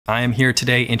I am here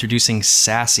today introducing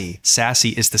SASE.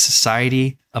 SASE is the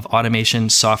Society of Automation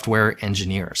Software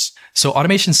Engineers. So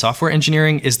automation software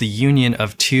engineering is the union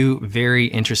of two very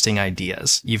interesting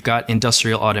ideas. You've got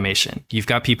industrial automation. You've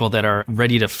got people that are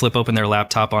ready to flip open their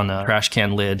laptop on a trash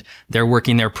can lid. They're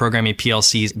working there programming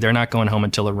PLCs. They're not going home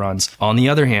until it runs. On the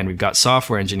other hand, we've got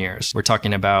software engineers. We're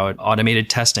talking about automated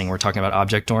testing. We're talking about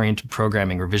object-oriented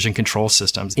programming, revision control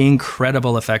systems,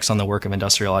 incredible effects on the work of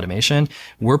industrial automation.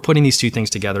 We're putting these two things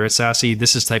together at SASE.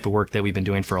 This is the type of work that we've been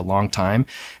doing for a long time.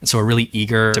 And so we're really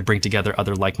eager to bring together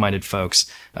other like-minded folks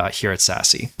here at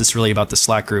SASE. This is really about the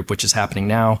Slack group, which is happening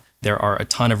now. There are a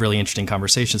ton of really interesting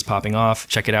conversations popping off.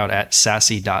 Check it out at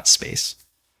sase.space.